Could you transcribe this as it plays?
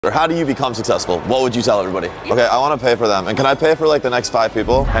Or how do you become successful? What would you tell everybody? Okay, I want to pay for them. And can I pay for like the next 5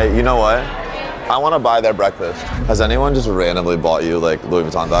 people? Hey, you know what? I want to buy their breakfast. Has anyone just randomly bought you like Louis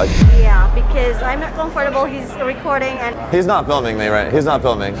Vuitton bag? Yeah, because I'm not comfortable. He's recording and... He's not filming me, right? He's not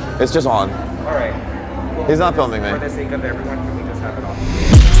filming. It's just on. All right. Well, he's not filming me. For the sake of everyone, can we just have it on?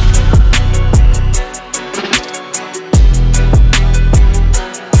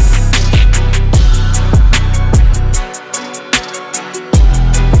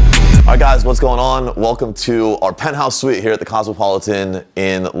 All right, guys, what's going on? Welcome to our penthouse suite here at the Cosmopolitan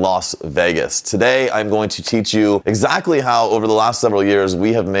in Las Vegas. Today, I'm going to teach you exactly how over the last several years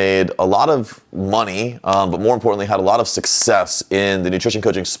we have made a lot of money, but more importantly, had a lot of success in the nutrition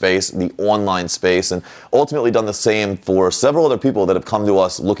coaching space, the online space, and ultimately done the same for several other people that have come to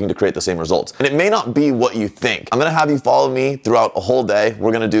us looking to create the same results. And it may not be what you think. I'm gonna have you follow me throughout a whole day.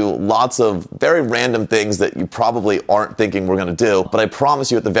 We're gonna do lots of very random things that you probably aren't thinking we're gonna do, but I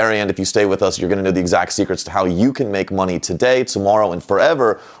promise you at the very end, if you stay with us, you're gonna know the exact secrets to how you can make money today, tomorrow, and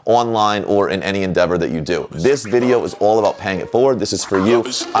forever online or in any endeavor that you do. This video is all about paying it forward. This is for you.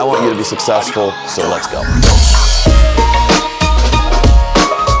 I want you to be successful, so let's go.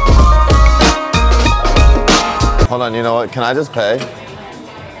 Hold on, you know what? Can I just pay?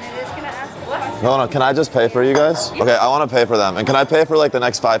 Hold on, can I just pay for you guys? Okay, I want to pay for them. And can I pay for like the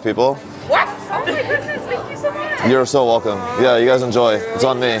next 5 people? What? Oh my goodness, thank you so much. You're so welcome. Yeah, you guys enjoy. It's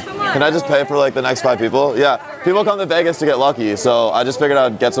on me. Can I just pay for like the next 5 people? Yeah, people come to Vegas to get lucky, so I just figured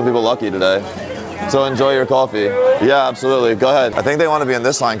I'd get some people lucky today. So enjoy your coffee. Yeah, absolutely. Go ahead. I think they want to be in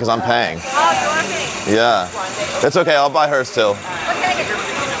this line because I'm paying. Oh, you want to pay? Yeah. It's okay. I'll buy hers too. Okay.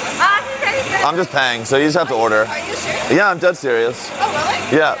 I'm just paying, so you just have to order. Are you serious? Yeah, I'm dead serious. Oh,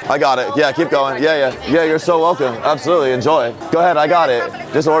 really? Yeah, I got it. Yeah, keep going. Yeah, you're so welcome. Absolutely. Enjoy. Go ahead. I got it.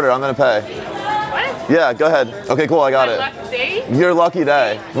 Just order. I'm going to pay. What? Yeah, go ahead. Okay, cool. I got it. Lucky day? Your lucky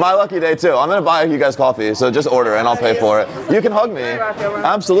day. My lucky day too. I'm gonna buy you guys coffee, so just order and I'll pay for it. You can hug me.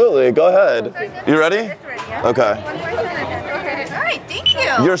 Absolutely. Go ahead. You ready? Okay. All right, thank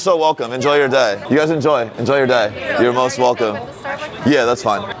you. You're so welcome. Enjoy your day. You guys enjoy. Enjoy your day. You're most welcome. Yeah, that's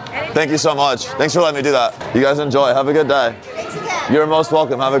fine. Thank you so much. Thanks for letting me do that. You guys enjoy. Have a good day. You're most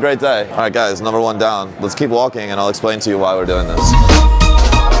welcome. Have a great day. All right, guys, number 1 down. Let's keep walking and I'll explain to you why we're doing this.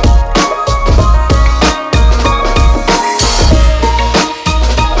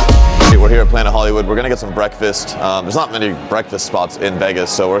 We're here at Planet Hollywood. We're gonna get some breakfast. There's not many breakfast spots in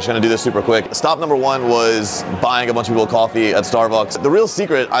Vegas, so we're just gonna do this super quick. Stop number 1 was buying a bunch of people coffee at Starbucks. The real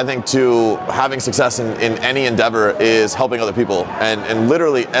secret, I think, to having success in any endeavor is helping other people. And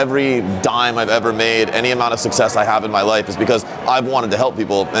literally every dime I've ever made, any amount of success I have in my life is because I've wanted to help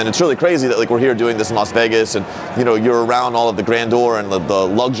people. And it's really crazy that like we're here doing this in Las Vegas and you know, you're around all of the grandeur and the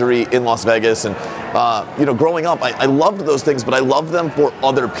luxury in Las Vegas. And you know, growing up, I loved those things, but I loved them for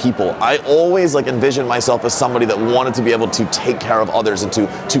other people. I always like envisioned myself as somebody that wanted to be able to take care of others and to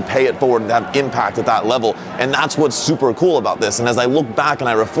pay it forward and to have impact at that level. And that's what's super cool about this. And as I look back and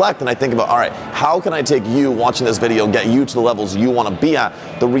I reflect and I think about, all right, how can I take you watching this video, get you to the levels you want to be at?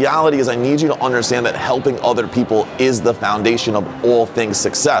 The reality is I need you to understand that helping other people is the foundation of all things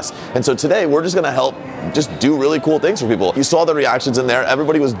success. And so today we're just going to help just do really cool things for people. You saw the reactions in there.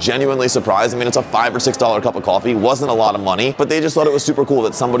 Everybody was genuinely surprised. I mean, it's a $5 or $6 cup of coffee. Wasn't a lot of money, but they just thought it was super cool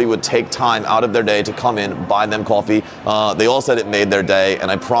that somebody would take time out of their day to come in, buy them coffee. They all said it made their day, and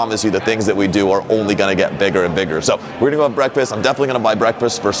I promise you the things that we do are only gonna get bigger and bigger. So we're gonna go have breakfast. I'm definitely gonna buy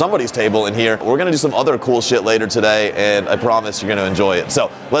breakfast for somebody's table in here. We're gonna do some other cool shit later today, and I promise you're gonna enjoy it. So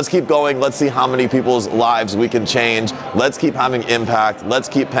let's keep going. Let's see how many people's lives we can change. Let's keep having impact. Let's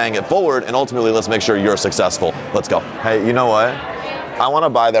keep paying it forward, and ultimately let's make sure you're successful. Let's go. Hey, you know what? I wanna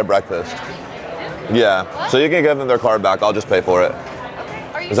buy their breakfast. Yeah, so you can give them their card back. I'll just pay for it.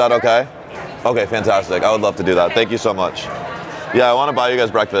 Is that okay? Okay, fantastic. I would love to do that. Thank you so much. Yeah, I want to buy you guys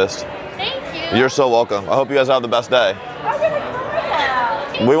breakfast. Thank you. You're so welcome. I hope you guys have the best day.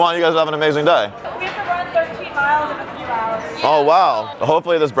 We want you guys to have an amazing day. We have to run 13 miles in a few hours. Oh, wow.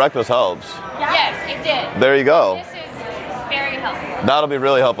 Hopefully this breakfast helps. Yes, it did. There you go. This is very helpful. That'll be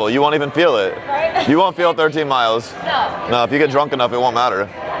really helpful. You won't even feel it. Right? You won't feel 13 miles. No. No, if you get drunk enough, it won't matter.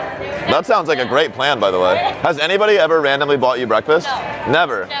 That sounds like a great plan, by the way. Has anybody ever randomly bought you breakfast? No.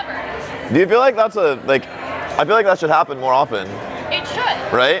 Never? Never. Do you feel like that's I feel like that should happen more often. It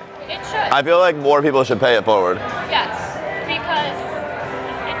should. Right? It should. I feel like more people should pay it forward. Yes, because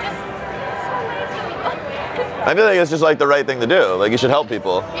it just I feel like it's just like the right thing to do. Like you should help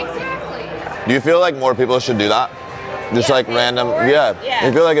people. Exactly. Do you feel like more people should do that? Just like random, yeah.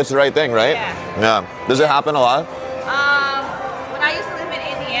 You feel like it's the right thing, right? Yeah. Does it happen a lot? When I used to live in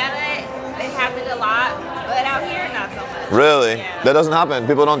Indiana, it happened a lot, but out here, not so much. Really? Yeah. That doesn't happen.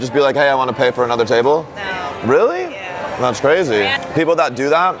 People don't just be like, hey, I want to pay for another table? No. Really? Yeah. That's crazy. Yeah. People that do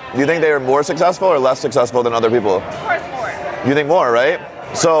that, do you think they are more successful or less successful than other people? Of course more. You think more, right?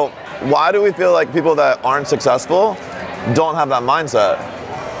 So why do we feel like people that aren't successful don't have that mindset?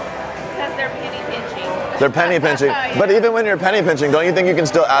 Because they're penny pinching. They're penny pinching. Yeah. But even when you're penny pinching, don't you think you can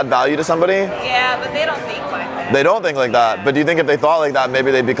still add value to somebody? Yeah, but they don't think like that. They don't think like that. But do you think if they thought like that,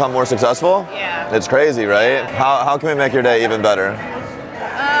 maybe they'd become more successful? Yeah. It's crazy, right? How can we make your day even better?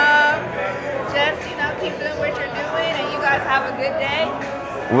 Just, keep doing what you're doing and you guys have a good day.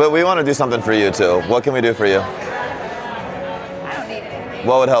 We want to do something for you too. What can we do for you? I don't need anything.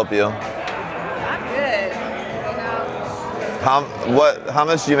 What would help you? I'm good. How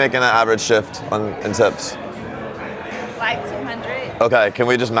much do you make in an average shift in tips? Like 200. Okay, can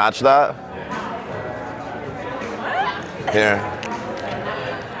we just match that? Here.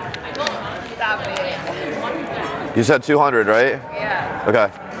 Stop it. You said 200, right? Yeah. Okay.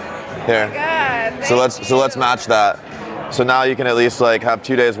 Here. God, So let's match that. So now you can at least like have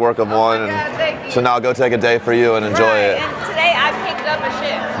 2 days work of one. God, thank you. So now go take a day for you and enjoy Right, it. and today I picked up a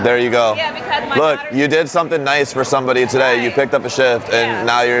shift. There you go. Yeah, because my Look, daughter's- you did something nice for somebody today. You Right. picked up a shift, and Yeah.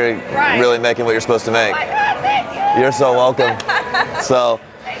 now you're Right. really making what you're supposed to make. Oh my God, thank you. You're so welcome. So,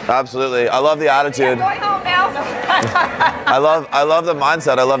 absolutely, I love the I'm attitude. going home now. I love the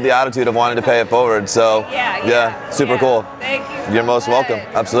mindset. I love the attitude of wanting to pay it forward. So, super cool. Thank you so You're most much. welcome.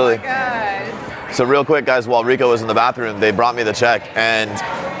 Absolutely. Oh my God. So real quick, guys, while Rico was in the bathroom, they brought me the check, and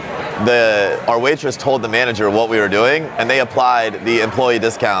our waitress told the manager what we were doing, and they applied the employee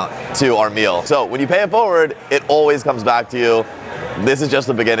discount to our meal. So when you pay it forward, it always comes back to you. This is just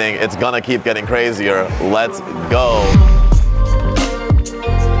the beginning. It's gonna keep getting crazier. Let's go.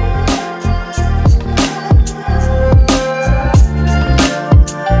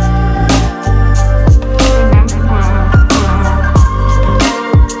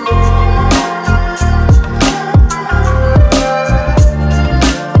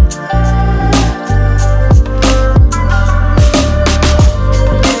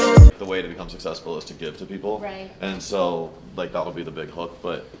 Successful is to give to people, right? And so like that would be the big hook.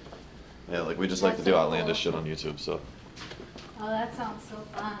 But yeah, like we just like to do outlandish shit on YouTube. So oh, that sounds so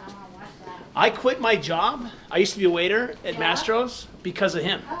fun. I want to watch that. I quit my job. I used to be a waiter at Mastro's because of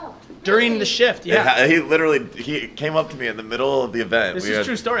him. Oh, During the shift, yeah. he came up to me in the middle of the event. This is a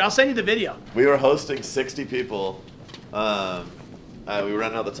true story. I'll send you the video. We were hosting 60 people. We were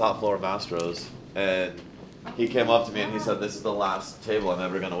renting out the top floor of Mastro's, and he came up to me and he said, "This is the last table I'm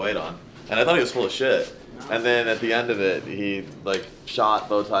ever gonna wait on." And I thought he was full of shit. And then at the end of it, he like shot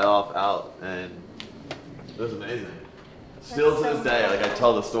bow tie off out, and it was amazing. Still to this day, like I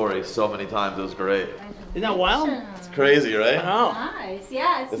tell the story so many times. It was great. Isn't that wild? It's crazy, right? Oh, nice.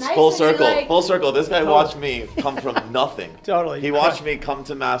 Yeah, it's It's nice. full when you're circle. like- Full circle. This guy watched me come from nothing. Totally. He watched me come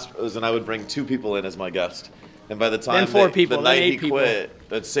to Masters, and I would bring 2 people in as my guest. And by the time Then 4 people, the then night 8 he people. quit,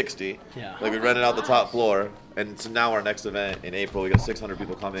 that's 60. Yeah. Like we rented out the top floor, and so now our next event in April, we got 600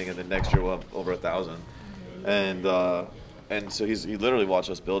 people coming, and then next year we'll have over 1,000. And so he literally watched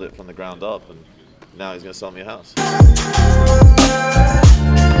us build it from the ground up, and now he's gonna sell me a house.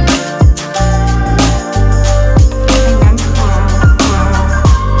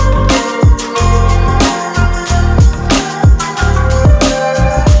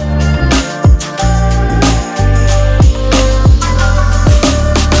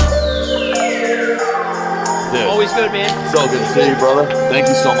 always good, man. So good to see you, brother. Thank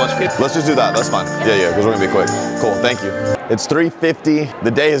you so much. Let's just do that. That's fine. Yeah, because we're gonna be quick. Cool. Thank you. It's 3:50.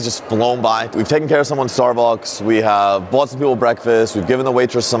 The day has just flown by. We've taken care of someone's Starbucks. We have bought some people breakfast. We've given the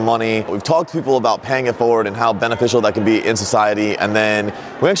waitress some money. We've talked to people about paying it forward and how beneficial that can be in society. And then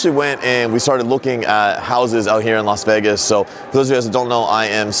we actually went and we started looking at houses out here in Las Vegas. So for those of you guys that don't know, I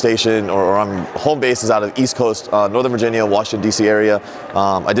am stationed, or I'm home base is out of East Coast, Northern Virginia, Washington, D.C. area.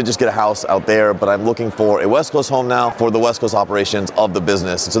 I did just get a house out there, but I'm looking for a West Coast home now for the West Coast operations of the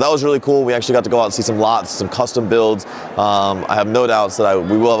business. And so that was really cool. We actually got to go out and see some lots, some custom builds. I have no doubts that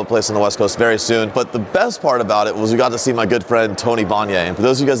we will have a place on the West Coast very soon. But the best part about it was we got to see my good friend Tony Bonnier. And for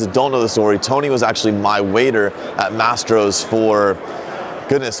those of you guys that don't know the story, Tony was actually my waiter at Mastro's for,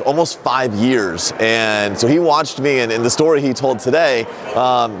 goodness, almost 5 years. And so he watched me, and the story he told today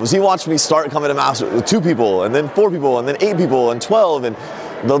was he watched me start coming to Mastro's with 2 people, and then 4 people, and then 8 people, and 12. And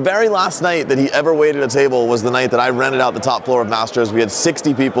the very last night that he ever waited a table was the night that I rented out the top floor of Mastro's. We had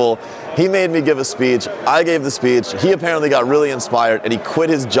 60 people, He made me give a speech. I gave the speech. He apparently got really inspired and he quit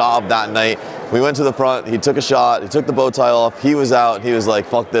his job that night. We went to the front, he took a shot, he took the bow tie off, he was out, he was like,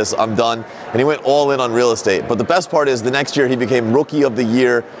 fuck this, I'm done. And he went all in on real estate. But the best part is the next year he became Rookie of the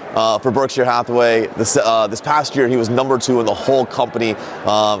Year for Berkshire Hathaway. This past year he was #2 in the whole company.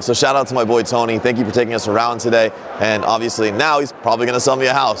 So shout out to my boy Tony. Thank you for taking us around today. And obviously now he's probably gonna sell me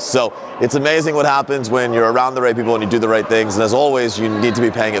a house. So it's amazing what happens when you're around the right people and you do the right things. And as always, you need to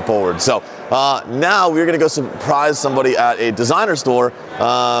be paying it forward. So now we're gonna go surprise somebody at a designer store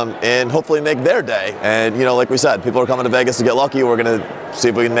and hopefully make their day. And you know, like we said, people are coming to Vegas to get lucky. We're gonna see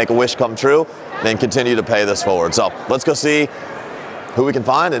if we can make a wish come true and continue to pay this forward. So let's go see who we can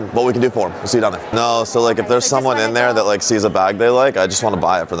find and what we can do for them. We'll see you down there. No, so like if there's someone in there that like sees a bag they like, I just want to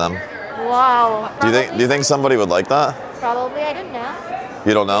buy it for them. Wow. Do you think somebody would like that? Probably, I don't know.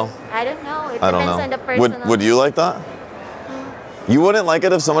 You don't know? I don't know. It I don't depends know. on the person. Would you like that? You wouldn't like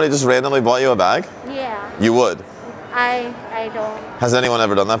it if somebody just randomly bought you a bag? Yeah. You would? I don't. Has anyone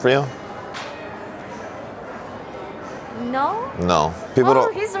ever done that for you? No? No. People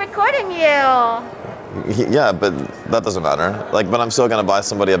don't. He's recording you. Yeah, but that doesn't matter. Like, but I'm still gonna buy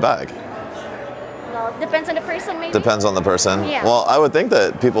somebody a bag. Well, depends on the person maybe. Depends on the person. Yeah. Well, I would think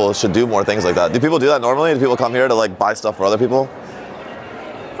that people should do more things like that. Do people do that normally? Do people come here to like buy stuff for other people?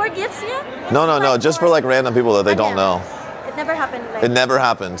 For gifts, yeah? No. Just for like random people that they don't know. It never happened like It never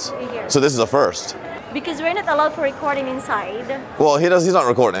happens. here. So this is a first. Because we're not allowed for recording inside. Well, he's not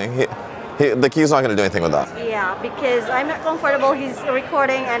recording. The key's not gonna do anything with that. Yeah, because I'm not comfortable. He's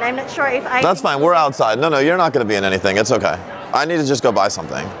recording and I'm not sure if I... That's fine. We're outside. No, you're not gonna be in anything. It's okay. I need to just go buy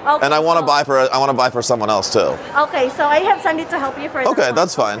something. Okay, And I want to so- buy for someone else too. Okay, so I have Sandy to help you for that Okay, one.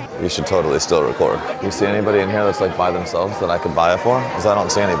 that's fine. You should totally still record. You see anybody in here that's like by themselves that I could buy it for? Because I don't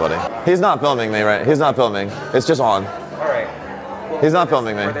see anybody. He's not filming me, right? He's not filming. It's just on. All right. Well, He's not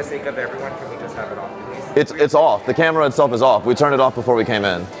filming me. For the sake of everyone, can we just have it off, please? It's off. The camera itself is off. We turned it off before we came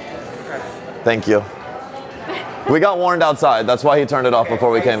in. Okay. Thank you. We got warned outside. That's why he turned it off before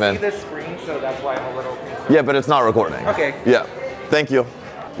we came I see in. the screen, so that's why I'm a little concerned. Yeah, but it's not recording. Okay. Yeah. Thank you.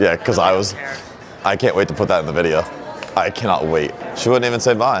 Yeah, because I can't wait to put that in the video. I cannot wait. She wouldn't even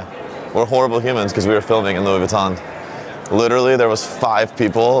say bye. We're horrible humans because we were filming in Louis Vuitton. Literally, there was 5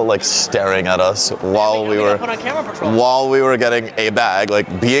 people like staring at us while we were getting a bag,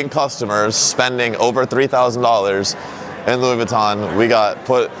 like being customers, spending over $3,000 in Louis Vuitton. We got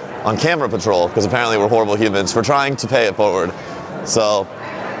put on camera patrol because apparently we're horrible humans for trying to pay it forward. So,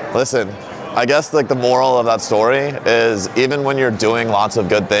 listen. I guess like the moral of that story is even when you're doing lots of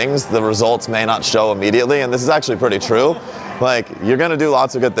good things, the results may not show immediately, and this is actually pretty true. Like, you're gonna do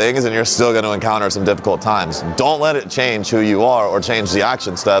lots of good things and you're still gonna encounter some difficult times. Don't let it change who you are or change the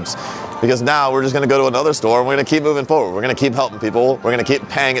action steps, because now we're just gonna go to another store and we're gonna keep moving forward. We're gonna keep helping people. We're gonna keep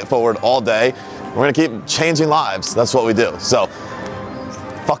paying it forward all day. We're gonna keep changing lives. That's what we do. So,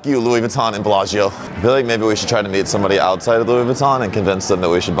 fuck you, Louis Vuitton and Bellagio. I feel like maybe we should try to meet somebody outside of Louis Vuitton and convince them that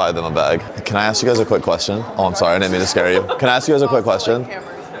we should buy them a bag. Can I ask you guys a quick question? Oh, I'm sorry, I didn't mean to scare you. Can I ask you guys a quick question?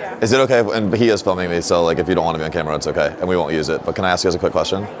 Is it okay, and he is filming me, so like if you don't want to be on camera, it's okay, and we won't use it. But can I ask you guys a quick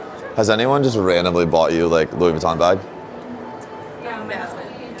question? Has anyone just randomly bought you like Louis Vuitton bag? Yeah, my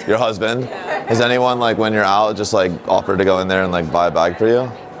husband. Your husband? Has anyone like when you're out just like offered to go in there and like buy a bag for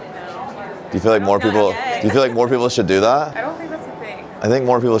you? Do you feel like more people? Do you feel like more people should do that? I don't think that's a thing. I think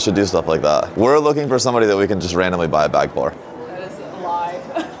more people should do stuff like that. We're looking for somebody that we can just randomly buy a bag for. That is a lie.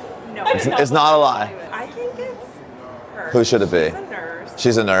 No, It's not a lie. I think it's her. Who should it be? She's a nurse.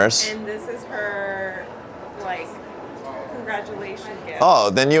 She's a nurse. And this is her, like, congratulations gift. Oh,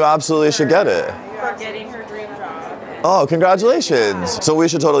 then you absolutely should get it. For getting her dream job. And Oh, congratulations. So we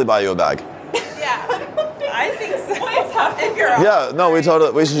should totally buy you a bag. yeah, I think so. If you're Yeah, no, we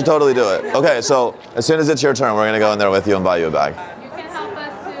should totally do it. Okay, so as soon as it's your turn, we're gonna go in there with you and buy you a bag. You can help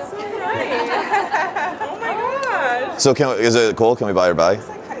us too. oh my gosh. So is it cool? Can we buy your bag?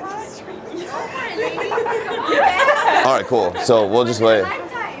 All right, cool. So we'll just wait. Gotta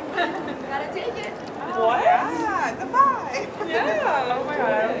take it. What? Yeah, goodbye. Yeah. Oh my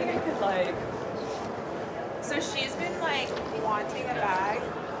god. I don't think I could like. So she's been like wanting a bag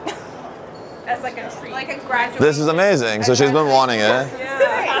as like a treat, like a graduation. This is amazing. So she's been wanting it.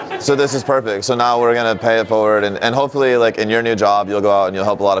 Yeah. So this is perfect. So now we're gonna pay it forward, and hopefully, like in your new job, you'll go out and you'll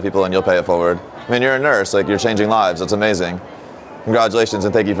help a lot of people, and you'll pay it forward. I mean, you're a nurse. Like you're changing lives. That's amazing. Congratulations,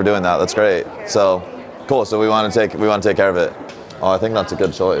 and thank you for doing that. That's great. So cool. So we want to take care of it. Oh, I think that's a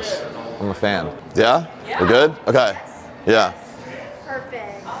good choice. I'm a fan. Yeah? We're good? Okay. Yeah.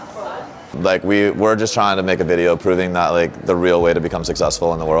 Perfect. Like we're just trying to make a video proving that like the real way to become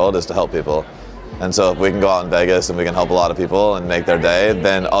successful in the world is to help people. And so if we can go out in Vegas and we can help a lot of people and make their day,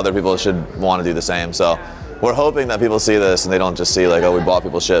 then other people should want to do the same. So we're hoping that people see this and they don't just see like, oh, we bought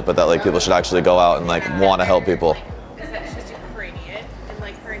people shit, but that like people should actually go out and like want to help people. Is that she's Ukrainian and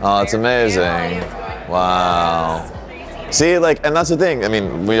like her Oh, it's amazing. Wow. See, like, and that's the thing. I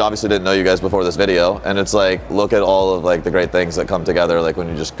mean, we obviously didn't know you guys before this video, and it's like, look at all of like the great things that come together, like when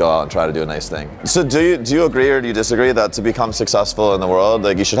you just go out and try to do a nice thing. So, do you agree or do you disagree that to become successful in the world,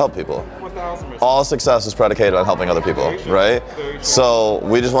 like you should help people? 1000%. All success is predicated on helping other people, right? So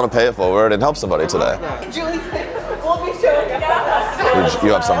we just want to pay it forward and help somebody today. Julie's we'll be showing up.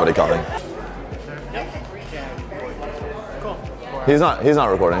 You have somebody coming. He's not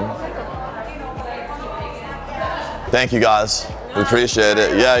recording. Thank you guys. We appreciate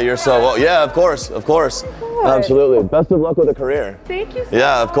it. Yeah, you're so well. Yeah, of course. Absolutely. Best of luck with a career. Thank you so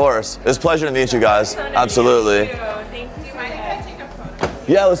Yeah, of course. It's a pleasure to meet you guys. Absolutely. Thank you. Do you mind if I take a photo?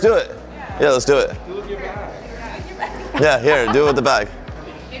 Yeah, let's do it. Yeah, let's do it. Yeah, here, do it with the bag.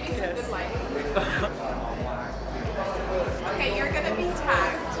 Maybe some good lighting. Okay, you're gonna be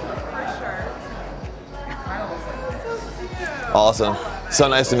tagged for sure. Awesome. So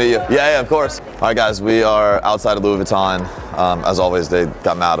nice to meet you. Yeah, of course. All right, guys, we are outside of Louis Vuitton. As always, they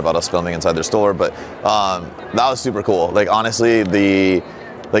got mad about us filming inside their store, but that was super cool. Like, honestly, the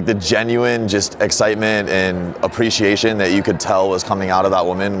genuine just excitement and appreciation that you could tell was coming out of that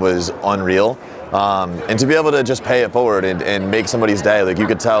woman was unreal. And to be able to just pay it forward and make somebody's day, like you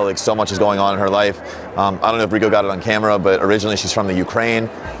could tell like so much is going on in her life. I don't know if Rico got it on camera, but originally she's from the Ukraine.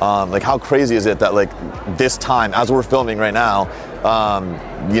 Like how crazy is it that like this time, as we're filming right now,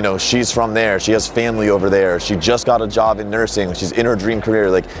 you know, she's from there, she has family over there, she just got a job in nursing, she's in her dream career.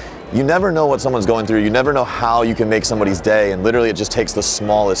 Like, you never know what someone's going through. You never know how you can make somebody's day, and literally it just takes the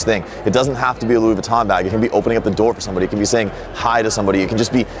smallest thing. It doesn't have to be a Louis Vuitton bag. It can be opening up the door for somebody. It can be saying hi to somebody. It can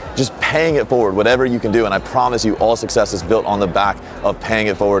just be just paying it forward, whatever you can do. And I promise you, all success is built on the back of paying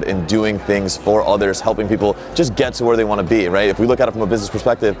it forward and doing things for others, helping people just get to where they want to be, right? If we look at it from a business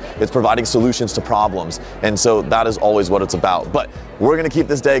perspective, it's providing solutions to problems. And so that is always what it's about. But we're going to keep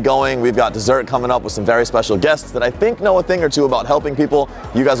this day going. We've got dessert coming up with some very special guests that I think know a thing or two about helping people.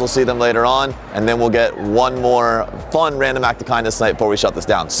 You guys will see them later on, and then we'll get one more fun random act of kindness tonight before we shut this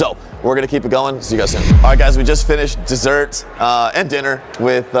down. So we're gonna keep it going. See you guys soon. All right, guys, we just finished dessert and dinner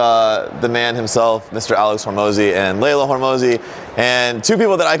with the man himself, Mr. Alex Hormozi and Layla Hormozi, and two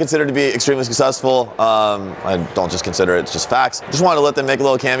people that I consider to be extremely successful. I don't just consider it, it's just facts. Just wanted to let them make a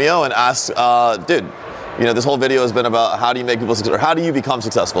little cameo and ask, dude, you know, this whole video has been about how do you make people successful, or how do you become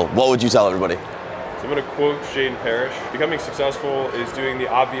successful? What would you tell everybody? So I'm going to quote Shane Parrish. Becoming successful is doing the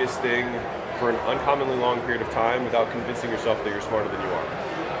obvious thing for an uncommonly long period of time without convincing yourself that you're smarter than you are.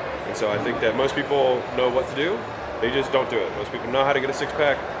 And so I think that most people know what to do, they just don't do it. Most people know how to get a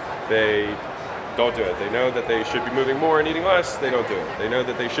six-pack, they don't do it. They know that they should be moving more and eating less, they don't do it. They know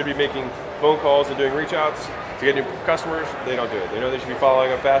that they should be making phone calls and doing reach outs to get new customers, they don't do it. They know they should be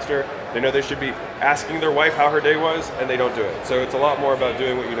following up faster, they know they should be asking their wife how her day was, and they don't do it. So it's a lot more about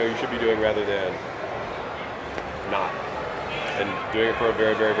doing what you know you should be doing rather than not. And doing it for a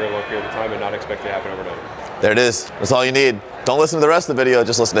very, very, very long period of time and not expect it to happen overnight. There it is. That's all you need. Don't listen to the rest of the video,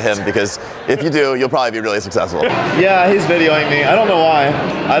 just listen to him, because if you do, you'll probably be really successful. Yeah, he's videoing me. I don't know why.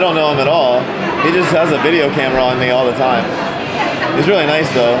 I don't know him at all. He just has a video camera on me all the time. He's really nice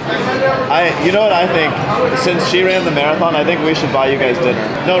though. You know what I think? Since she ran the marathon, I think we should buy you guys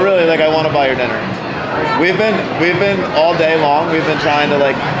dinner. No, really, like I want to buy your dinner. We've been all day long, we've been trying to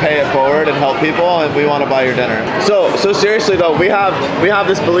like pay it forward and help people, and we want to buy your dinner. So seriously though, we have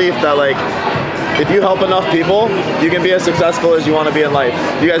this belief that like, if you help enough people, you can be as successful as you want to be in life.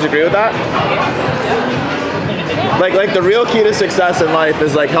 Do you guys agree with that? Like the real key to success in life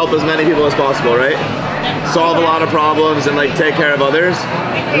is like help as many people as possible, right? Solve a lot of problems and like take care of others.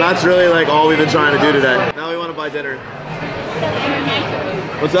 And that's really like all we've been trying to do today. Now we want to buy dinner.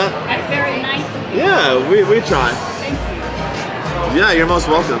 What's that? That's very nice. Yeah, we try. Thank you. Yeah, you're most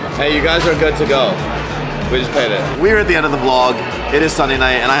welcome. Hey, you guys are good to go. We just paid it. We're at the end of the vlog. It is Sunday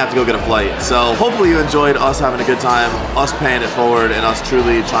night and I have to go get a flight. So hopefully you enjoyed us having a good time, us paying it forward, and us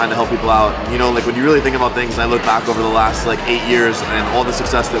truly trying to help people out. You know, like when you really think about things, and I look back over the last like 8 years and all the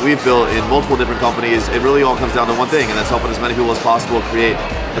success that we've built in multiple different companies, it really all comes down to one thing, and that's helping as many people as possible create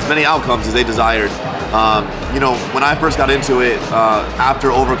as many outcomes as they desired. You know, when I first got into it,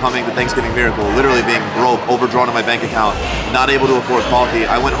 after overcoming the Thanksgiving miracle, literally being broke, overdrawn in my bank account, not able to afford coffee,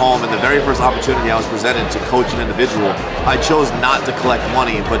 I went home and the very first opportunity I was presented to coach an individual, I chose not to collect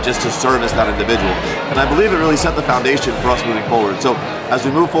money, but just to service that individual. And I believe it really set the foundation for us moving forward. So as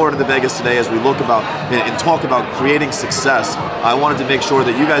we move forward into Vegas today, as we look about and talk about creating success, I wanted to make sure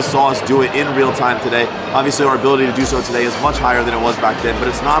that you guys saw us do it in real time today. Obviously, our ability to do so today is much higher than it was back then, but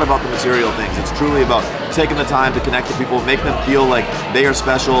it's not about the material things. It's truly about taking the time to connect to people, make them feel like they are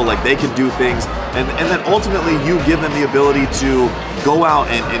special, like they can do things, and then ultimately you give them the ability to go out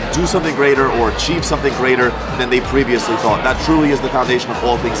and do something greater or achieve something greater than they previously thought. That truly is the foundation of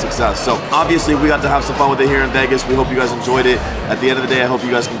all things success. So obviously we got to have some fun with it here in Vegas. We hope you guys enjoyed it. At the end of the day, I hope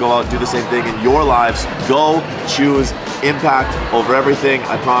you guys can go out and do the same thing in your lives. Go choose impact over everything.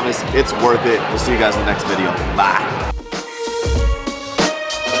 I promise it's worth it. We'll see you guys in the next video. Bye.